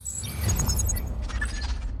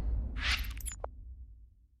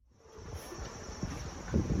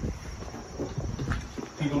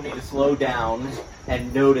people need to slow down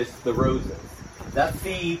and notice the roses. That's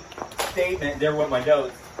the statement. There went my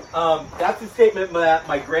notes. That's the statement that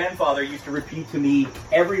my grandfather used to repeat to me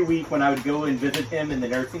every week when I would go and visit him in the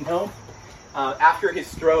nursing home. After his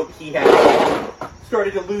stroke, he had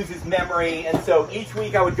started to lose his memory, and so each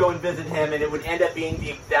week I would go and visit him, and it would end up being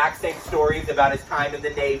the exact same stories about his time in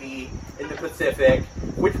the Navy, in the Pacific,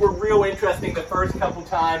 which were real interesting the first couple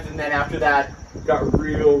times, and then after that got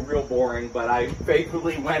real boring. But I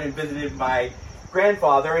faithfully went and visited my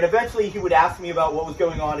grandfather, and eventually he would ask me about what was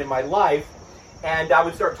going on in my life, and I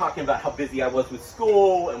would start talking about how busy I was with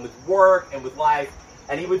school and with work and with life,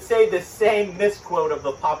 and he would say this same misquote of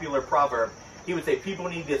the popular proverb. He would say, people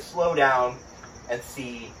need to slow down and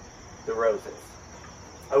see the roses.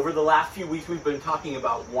 Over the last few weeks, we've been talking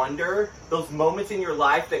about wonder, those moments in your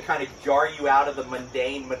life that kind of jar you out of the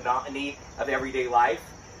mundane monotony of everyday life.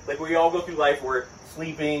 Like we all go through life, we're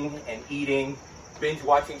sleeping and eating, binge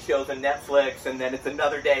watching shows on Netflix, and then it's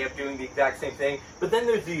another day of doing the exact same thing. But then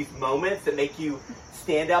there's these moments that make you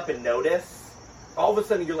stand up and notice. All of a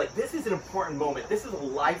sudden you're like, this is an important moment. This is a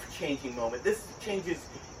life-changing moment. This changes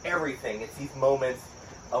everything. It's these moments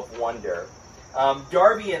of wonder.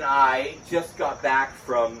 Darby and I just got back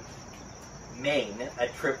from Maine, a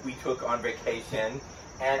trip we took on vacation.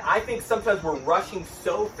 And I think sometimes we're rushing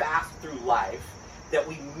so fast through life that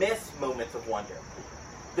we miss moments of wonder.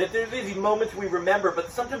 That there's these moments we remember, but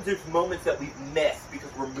sometimes there's moments that we've missed because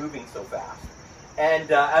we're moving so fast. And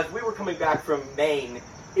as we were coming back from Maine,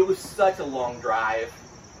 it was such a long drive.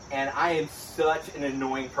 And I am such an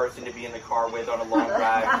annoying person to be in the car with on a long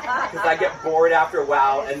drive because I get bored after a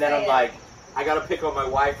while, and then I'm like, I got to pick on my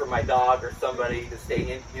wife or my dog or somebody to stay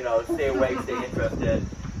awake, stay interested.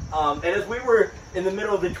 And as we were in the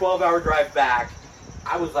middle of the 12-hour drive back,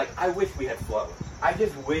 I was like, I wish we had flown. I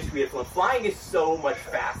just wish we had flown. Flying is so much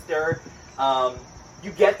faster.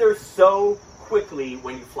 You get there so quickly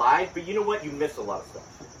when you fly, but you know what? You miss a lot of stuff.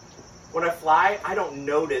 When I fly, I don't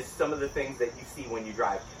notice some of the things that you see when you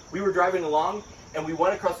drive. We were driving along, and we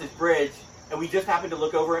went across this bridge, and we just happened to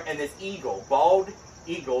look over, and this eagle, bald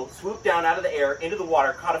eagle, swooped down out of the air into the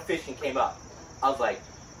water, caught a fish, and came up. I was like,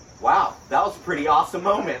 wow, that was a pretty awesome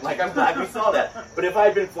moment. Like, I'm glad we saw that. But if I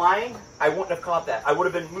had been flying, I wouldn't have caught that. I would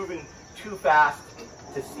have been moving too fast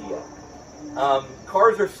to see it.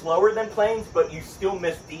 Cars are slower than planes, but you still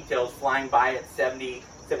miss details flying by at 70,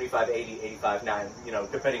 75, 80, 85, 9,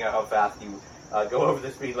 depending on how fast you go over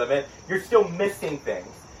the speed limit. You're still missing things.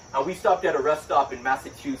 We stopped at a rest stop in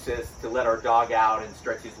Massachusetts to let our dog out and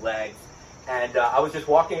stretch his legs. And I was just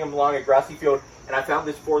walking along a grassy field, and I found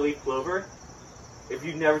this 4-leaf clover. If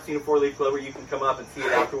you've never seen a 4-leaf clover, you can come up and see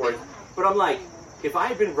it afterwards. But I'm like, if I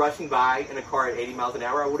had been rushing by in a car at 80 miles an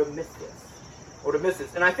hour, I would have missed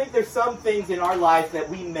this. And I think there's some things in our life that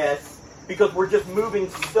we miss because we're just moving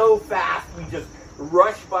so fast. We just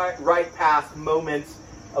rush by right past moments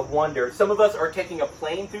of wonder. Some of us are taking a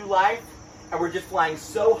plane through life, and we're just flying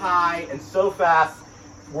so high and so fast.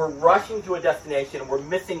 We're rushing to a destination, and we're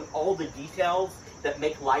missing all the details that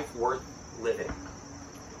make life worth living.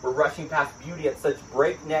 We're rushing past beauty at such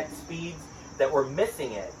breakneck speeds that we're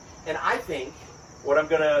missing it. And I think what I'm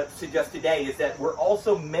going to suggest today is that we're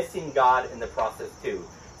also missing God in the process too.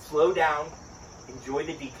 Slow down, enjoy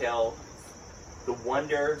the details. The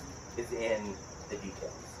wonder is in the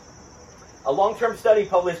details. A long-term study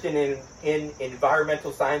published in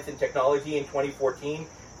Environmental Science and Technology in 2014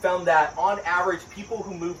 found that on average, people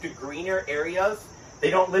who move to greener areas, they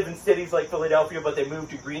don't live in cities like Philadelphia, but they move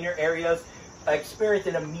to greener areas, experience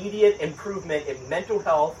an immediate improvement in mental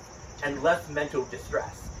health and less mental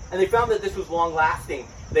distress. And they found that this was long-lasting.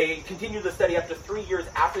 They continued the study up to 3 years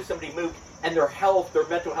after somebody moved, and their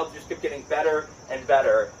mental health just kept getting better and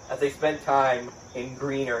better as they spent time in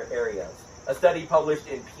greener areas. A study published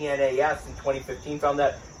in PNAS in 2015 found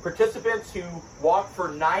that participants who walked for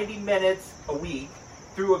 90 minutes a week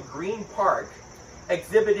through a green park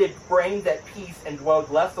exhibited brains at peace and dwelled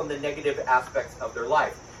less on the negative aspects of their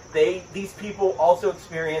life. These people also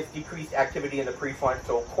experienced decreased activity in the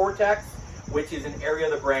prefrontal cortex, which is an area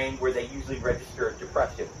of the brain where they usually register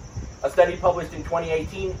depression. A study published in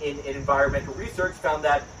 2018 in Environmental Research found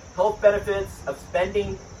that health benefits of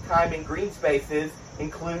spending time in green spaces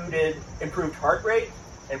included improved heart rate,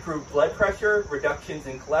 improved blood pressure, reductions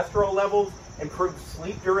in cholesterol levels, improved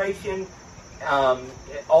sleep duration,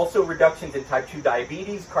 also reductions in type 2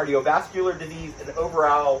 diabetes, cardiovascular disease, and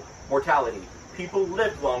overall mortality. People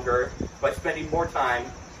lived longer by spending more time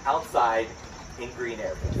outside in green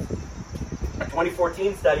areas. A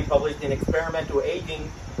 2014 study published in Experimental Aging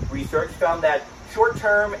Research found that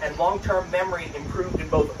short-term and long-term memory improved in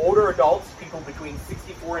both older adults, people between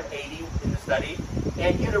 64 and 80 in the study,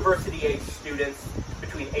 and university-age students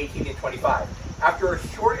between 18 and 25. After a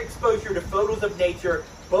short exposure to photos of nature,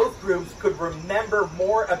 both groups could remember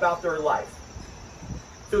more about their life.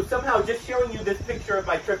 So somehow just showing you this picture of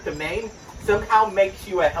my trip to Maine somehow makes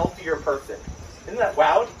you a healthier person. Isn't that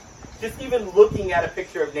wild? Just even looking at a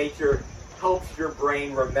picture of nature helps your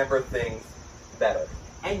brain remember things better.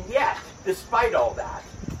 And yet, despite all that,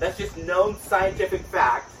 that's just known scientific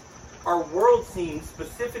fact, our world seems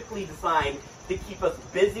specifically designed to keep us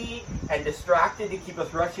busy and distracted, to keep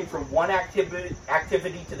us rushing from one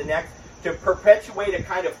activity to the next, to perpetuate a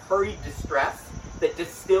kind of hurried distress that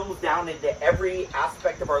distills down into every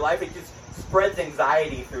aspect of our life. It just spreads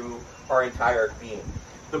anxiety through our entire being.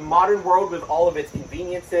 The modern world, with all of its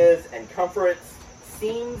conveniences and comforts,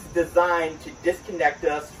 seems designed to disconnect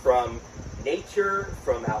us from nature,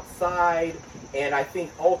 from outside, and I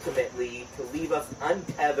think ultimately to leave us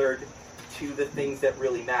untethered to the things that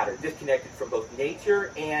really matter, disconnected from both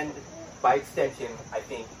nature and, by extension, I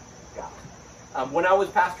think, God. When I was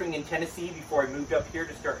pastoring in Tennessee before I moved up here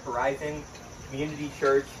to start Horizon Community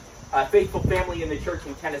Church, a faithful family in the church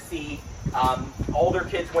in Tennessee, all their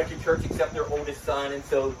kids went to church except their oldest son, and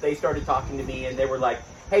so they started talking to me, and they were like,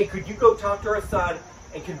 hey, could you go talk to our son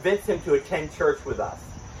and convince him to attend church with us?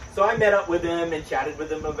 So I met up with him and chatted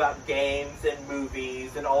with him about games and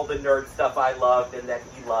movies and all the nerd stuff I loved and that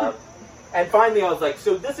he loved. And finally I was like,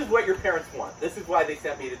 so this is what your parents want. This is why they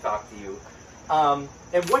sent me to talk to you.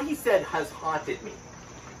 And what he said has haunted me.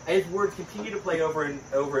 And his words continue to play over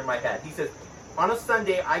in my head. He says, on a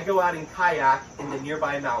Sunday, I go out and kayak in the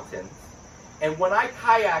nearby mountains. And when I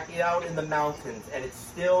kayak out in the mountains and it's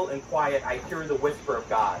still and quiet, I hear the whisper of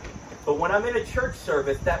God. But when I'm in a church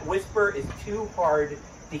service, that whisper is too hard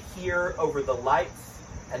to hear over the lights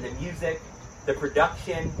and the music, the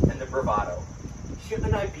production, and the bravado.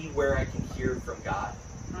 Shouldn't I be where I can hear from God?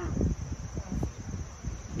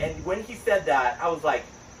 And when he said that, I was like,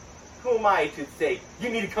 who am I to say, you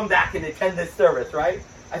need to come back and attend this service, right?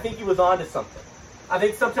 I think he was onto something. I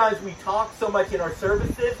think sometimes we talk so much in our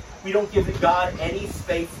services, we don't give God any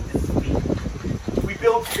space to speak. We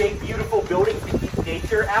build big, beautiful buildings to keep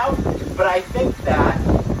nature out, but I think that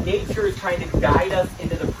nature is trying to guide us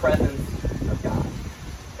into the presence of God.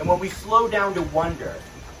 And when we slow down to wonder,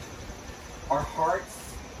 our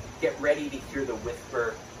hearts get ready to hear the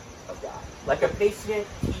whisper of God. Like a patient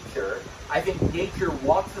teacher, I think nature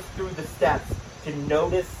walks us through the steps to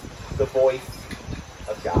notice the voice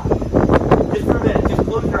of God. Just for a minute, just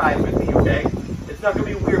close your eyes with me, okay? It's not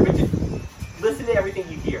going to be weird, but just listen to everything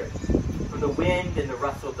you hear. From the wind and the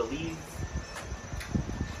rustle of the leaves.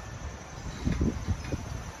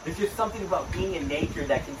 There's just something about being in nature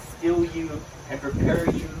that can still you and prepare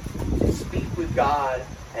you to speak with God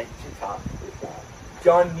and to talk with God.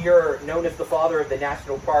 John Muir, known as the father of the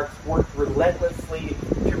national parks, worked relentlessly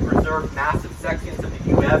to preserve massive sections of the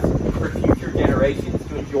U.S. for future generations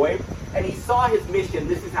to enjoy. And he saw his mission,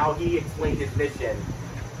 this is how he explained his mission,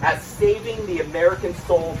 as saving the American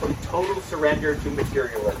soul from total surrender to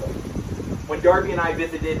materialism. When Darby and I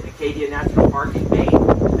visited Acadia National Park in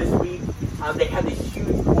Maine this week, they had this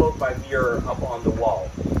huge quote by Muir up on the wall.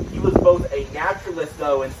 He was both a naturalist,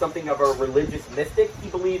 though, and something of a religious mystic. He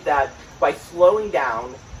believed that by slowing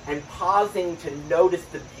down and pausing to notice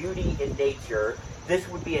the beauty in nature, this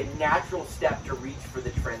would be a natural step to reach for the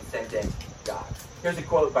transcendent God. Here's a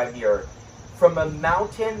quote by Muir. From a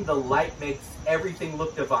mountain, the light makes everything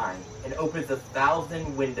look divine and opens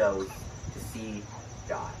 1,000 windows to see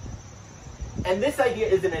God. And this idea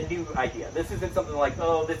isn't a new idea. This isn't something like,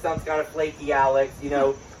 oh, this sounds kind of flaky, Alex. You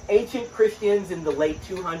know, ancient Christians in the late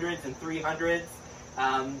 200s and 300s,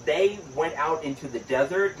 they went out into the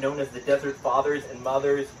desert, known as the Desert Fathers and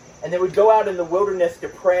Mothers, and they would go out in the wilderness to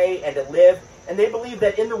pray and to live. And they believed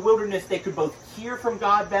that in the wilderness they could both hear from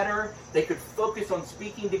God better, they could focus on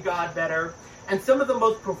speaking to God better. And some of the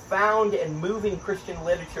most profound and moving Christian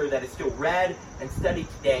literature that is still read and studied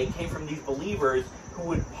today came from these believers who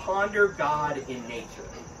would ponder God in nature.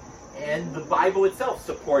 And the Bible itself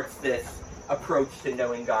supports this approach to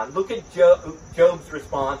knowing God. Look at Job's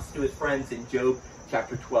response to his friends in Job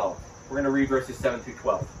chapter 12. We're going to read verses 7 through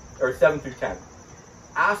 10.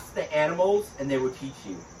 Ask the animals and they will teach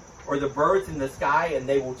you, or the birds in the sky and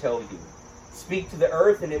they will tell you. Speak to the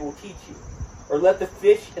earth and it will teach you, or let the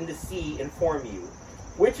fish in the sea inform you.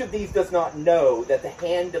 Which of these does not know that the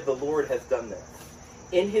hand of the Lord has done this?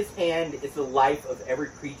 In his hand is the life of every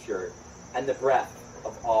creature and the breath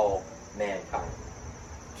of all mankind.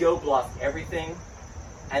 Job lost everything,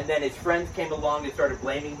 and then his friends came along and started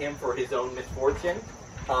blaming him for his own misfortune.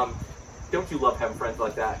 don't you love having friends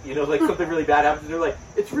like that? You know, like something really bad happens, and they're like,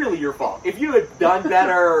 it's really your fault. If you had done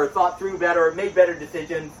better or thought through better or made better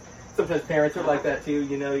decisions, sometimes parents are like that too,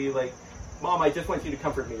 you know, you like, Mom, I just want you to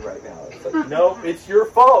comfort me right now. It's like, no, it's your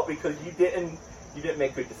fault because you didn't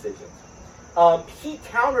make good decisions. He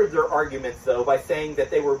countered their arguments, though, by saying that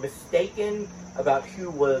they were mistaken about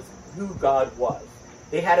who God was.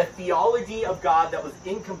 They had a theology of God that was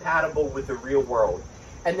incompatible with the real world.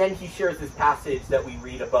 And then he shares this passage that we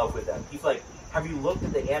read above with them. He's like, have you looked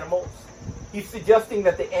at the animals? He's suggesting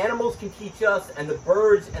that the animals can teach us, and the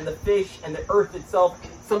birds and the fish and the earth itself,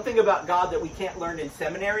 something about God that we can't learn in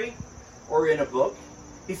seminary or in a book.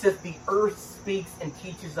 He says the earth speaks and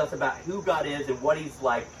teaches us about who God is and what he's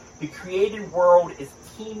like. The created world is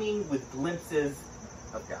teeming with glimpses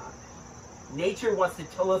of God. Nature wants to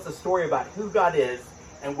tell us a story about who God is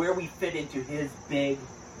and where we fit into his big,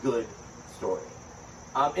 good story.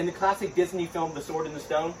 In the classic Disney film, The Sword and the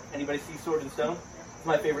Stone, anybody see Sword and Stone? It's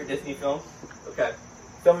my favorite Disney film. Okay.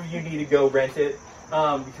 Some of you need to go rent it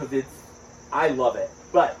because I love it.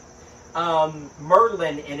 But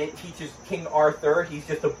Merlin in it teaches King Arthur, he's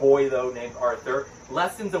just a boy though named Arthur,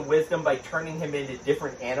 lessons of wisdom by turning him into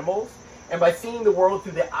different animals. And by seeing the world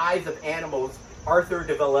through the eyes of animals, Arthur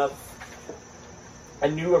develops a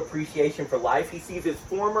new appreciation for life. He sees his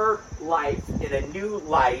former life in a new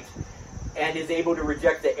light and is able to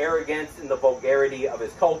reject the arrogance and the vulgarity of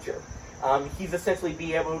his culture. He's essentially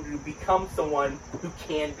be able to become someone who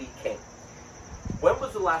can be king. When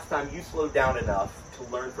was the last time you slowed down enough to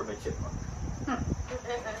learn from a chipmunk?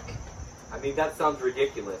 I mean, that sounds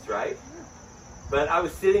ridiculous, right? But I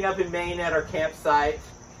was sitting up in Maine at our campsite,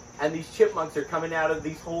 and these chipmunks are coming out of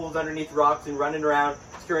these holes underneath rocks and running around,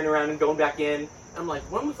 scurrying around and going back in. I'm like,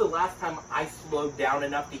 when was the last time I slowed down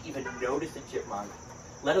enough to even notice a chipmunk,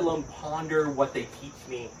 let alone ponder what they teach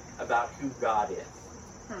me about who God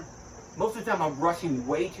is? Most of the time I'm rushing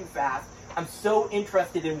way too fast. I'm so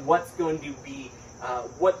interested in what's going to be,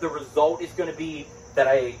 what the result is going to be, that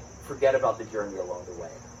I forget about the journey along the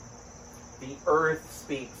way. The earth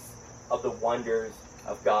speaks of the wonders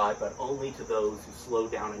of God, but only to those who slow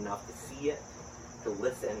down enough to see it, to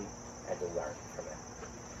listen, and to learn from it.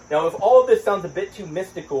 Now, if all of this sounds a bit too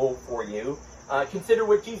mystical for you, consider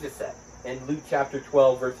what Jesus said in Luke chapter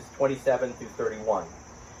 12, verses 27 through 31.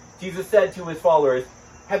 Jesus said to his followers,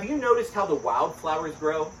 have you noticed how the wildflowers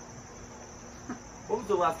grow? When was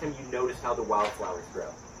the last time you noticed how the wildflowers grow?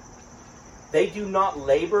 They do not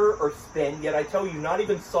labor or spin, yet I tell you, not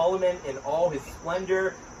even Solomon in all his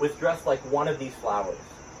splendor was dressed like one of these flowers.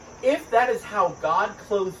 If that is how God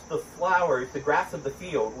clothes the flowers, the grass of the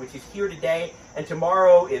field, which is here today and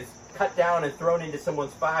tomorrow is cut down and thrown into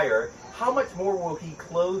someone's fire, how much more will he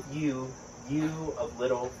clothe you, you of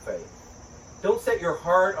little faith? Don't set your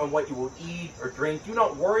heart on what you will eat or drink. Do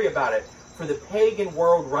not worry about it, for the pagan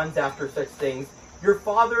world runs after such things. Your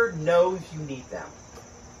Father knows you need them.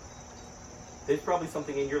 There's probably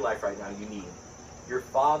something in your life right now you need. Your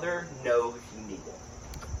Father knows you need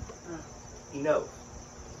it. He knows.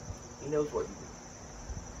 He knows what you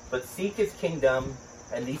need. But seek his kingdom,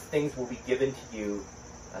 and these things will be given to you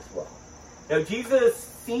as well. Now, Jesus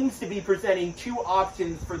seems to be presenting two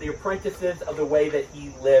options for the apprentices of the way that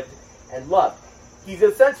he lived and loved. He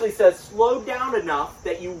essentially says, slow down enough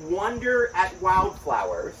that you wonder at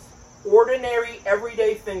wildflowers, ordinary,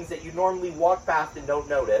 everyday things that you normally walk past and don't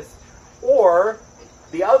notice, or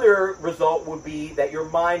the other result would be that your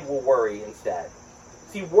mind will worry instead.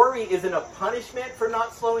 See, worry isn't a punishment for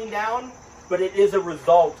not slowing down, but it is a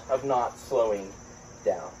result of not slowing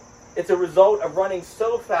down. It's a result of running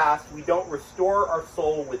so fast we don't restore our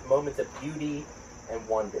soul with moments of beauty and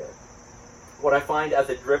wonder. What I find as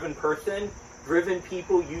a driven person, driven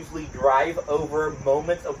people usually drive over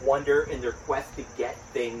moments of wonder in their quest to get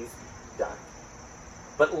things done.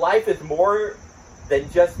 But life is more than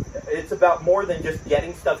just, it's about more than just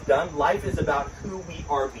getting stuff done. Life is about who we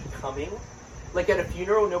are becoming. Like at a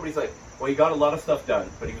funeral, nobody's like, well, he got a lot of stuff done,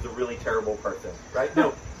 but he was a really terrible person, right?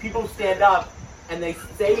 No, people stand up and they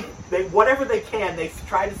say, whatever they can, they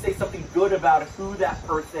try to say something good about who that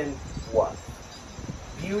person was.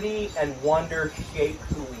 Beauty and wonder shape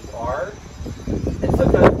who we are. And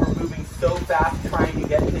sometimes we're moving so fast trying to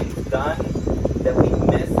get things done that we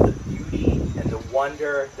miss the beauty and the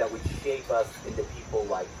wonder that would shape us into people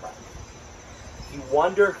like Christ. See,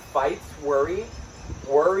 wonder fights worry.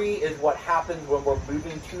 Worry is what happens when we're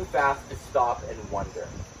moving too fast to stop and wonder.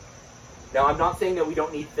 Now, I'm not saying that we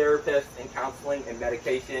don't need therapists and counseling and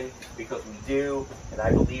medication, because we do, and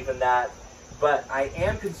I believe in that. But I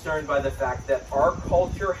am concerned by the fact that our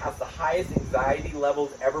culture has the highest anxiety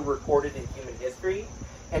levels ever recorded in human history.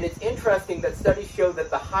 And it's interesting that studies show that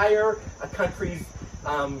the higher a country's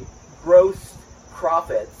gross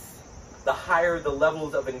profits, the higher the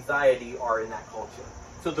levels of anxiety are in that culture.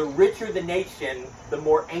 So the richer the nation, the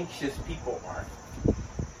more anxious people are.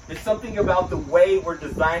 There's something about the way we're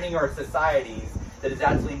designing our societies that is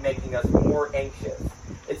actually making us more anxious.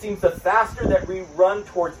 It seems the faster that we run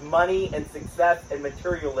towards money and success and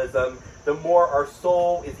materialism, the more our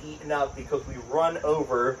soul is eaten up because we run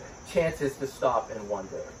over chances to stop and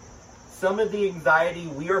wonder. Some of the anxiety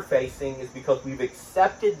we are facing is because we've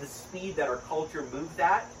accepted the speed that our culture moves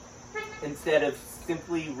at instead of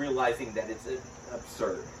simply realizing that it's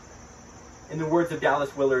absurd. In the words of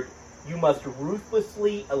Dallas Willard, you must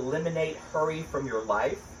ruthlessly eliminate hurry from your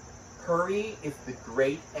life. Hurry is the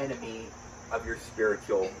great enemy of your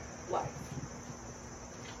spiritual life.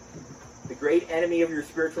 The great enemy of your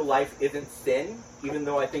spiritual life isn't sin, even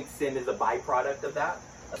though I think sin is a byproduct of that,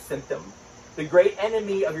 a symptom. The great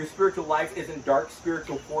enemy of your spiritual life isn't dark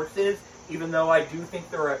spiritual forces, even though I do think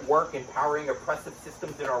they're at work empowering oppressive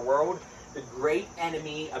systems in our world. The great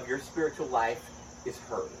enemy of your spiritual life is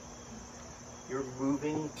hurry. You're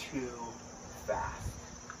moving too fast.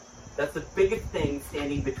 That's the biggest thing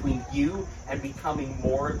standing between you and becoming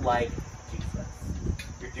more like Jesus.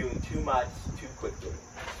 You're doing too much too quickly.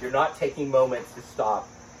 You're not taking moments to stop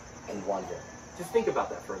and wonder. Just think about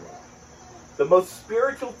that for a minute. The most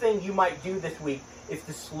spiritual thing you might do this week is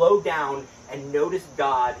to slow down and notice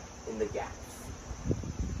God in the gaps.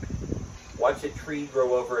 Watch a tree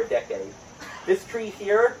grow over a decade. This tree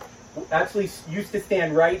here actually used to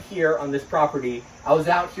stand right here on this property. I was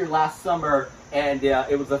out here last summer and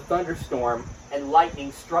it was a thunderstorm and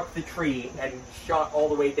lightning struck the tree and shot all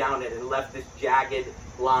the way down it and left this jagged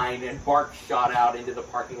line, and bark shot out into the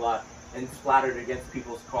parking lot and splattered against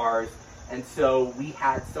people's cars. And so we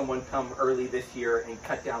had someone come early this year and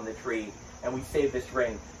cut down the tree, and we saved this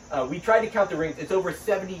ring. We tried to count the rings. It's over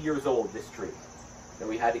 70 years old, this tree, that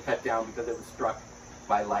we had to cut down because it was struck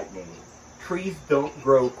by lightning. Trees don't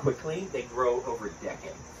grow quickly. They grow over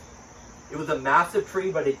decades. It was a massive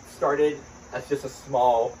tree, but it started as just a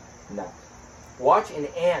small nut. Watch an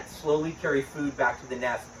ant slowly carry food back to the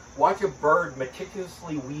nest. Watch a bird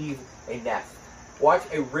meticulously weave a nest. Watch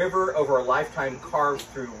a river over a lifetime carve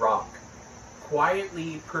through rock.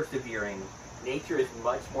 Quietly persevering, nature is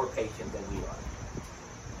much more patient than we are.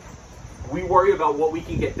 We worry about what we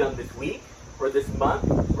can get done this week, or this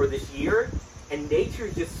month, or this year, and nature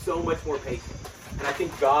is just so much more patient. And I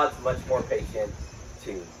think God's much more patient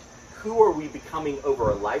too. Who are we becoming over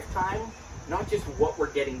a lifetime? Not just what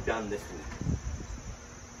we're getting done this week.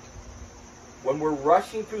 When we're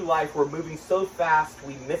rushing through life, we're moving so fast,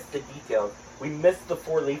 we miss the details. We miss the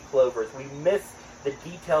four-leaf clovers. We miss the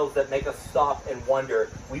details that make us stop and wonder.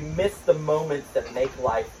 We miss the moments that make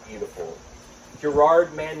life beautiful.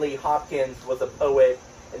 Gerard Manley Hopkins was a poet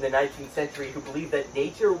in the 19th century who believed that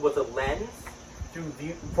nature was a lens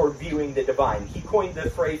for viewing the divine. He coined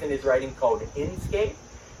the phrase in his writing called inscape.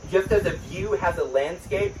 Just as a view has a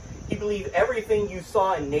landscape, he believed everything you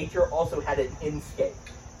saw in nature also had an inscape.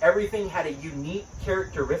 Everything had a unique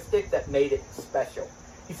characteristic that made it special.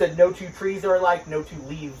 He said no two trees are alike, no two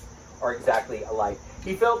leaves are exactly alike.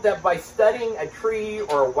 He felt that by studying a tree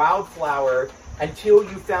or a wildflower until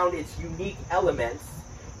you found its unique elements,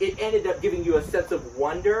 it ended up giving you a sense of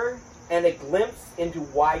wonder and a glimpse into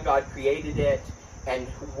why God created it and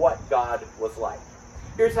what God was like.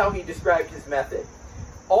 Here's how he described his method.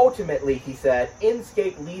 Ultimately, he said,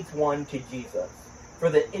 inscape leads one to Jesus. For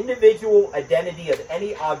the individual identity of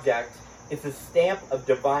any object is the stamp of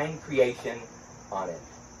divine creation on it.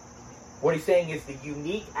 What he's saying is the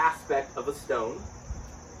unique aspect of a stone,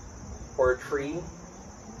 or a tree,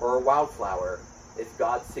 or a wildflower is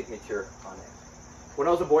God's signature on it. When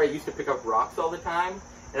I was a boy, I used to pick up rocks all the time.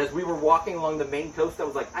 And as we were walking along the Maine coast, I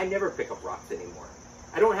was like, I never pick up rocks anymore.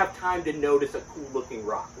 I don't have time to notice a cool-looking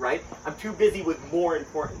rock, right? I'm too busy with more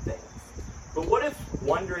important things. But what if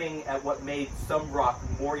wondering at what made some rock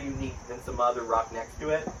more unique than some other rock next to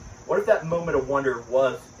it, what if that moment of wonder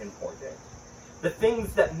was important? The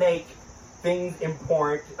things that make things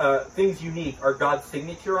important, things unique are God's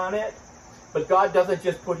signature on it. But God doesn't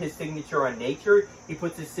just put his signature on nature, he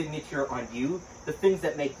puts his signature on you. The things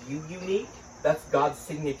that make you unique, that's God's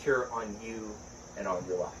signature on you and on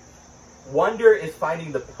your life. Wonder is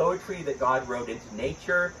finding the poetry that God wrote into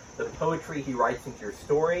nature, the poetry he writes into your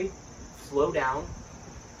story. Slow down,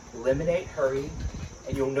 eliminate hurry,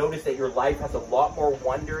 and you'll notice that your life has a lot more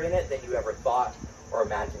wonder in it than you ever thought or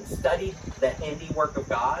imagined. Study the handiwork of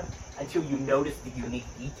God until you notice the unique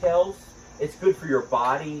details. It's good for your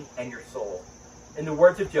body and your soul. In the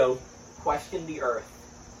words of Job, question the earth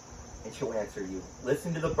and she'll answer you.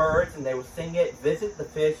 Listen to the birds, and they will sing it. Visit the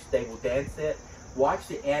fish, they will dance it. Watch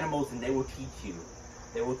the animals, and they will teach you.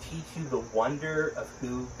 They will teach you the wonder of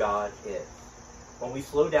who God is. When we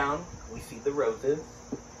slow down, we see the roses,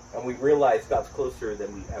 and we realize God's closer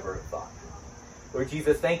than we ever thought. Lord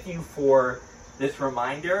Jesus, thank you for this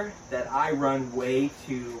reminder that I run way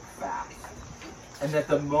too fast. And that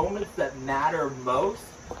the moments that matter most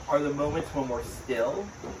are the moments when we're still,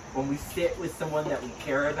 when we sit with someone that we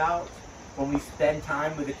care about, when we spend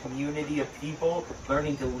time with a community of people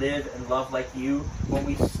learning to live and love like you, when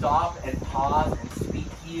we stop and pause and speak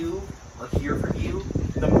to you or hear from you.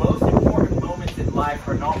 The most important moments in life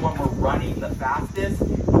are not when we're running the fastest,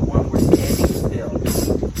 but when we're standing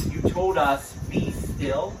still. You told us, be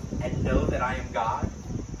still and know that I am God.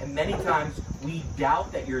 And many times we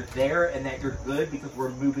doubt that you're there and that you're good because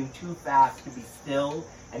we're moving too fast to be still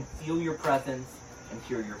and feel your presence and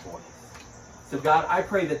hear your voice. So God, I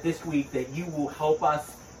pray that this week that you will help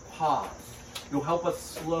us pause. You'll help us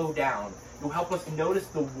slow down. You'll help us notice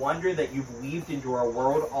the wonder that you've weaved into our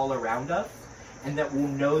world all around us, and that we'll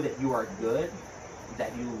know that you are good,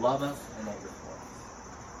 that you love us, and that you're for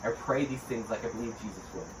us. I pray these things like I believe Jesus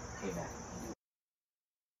would.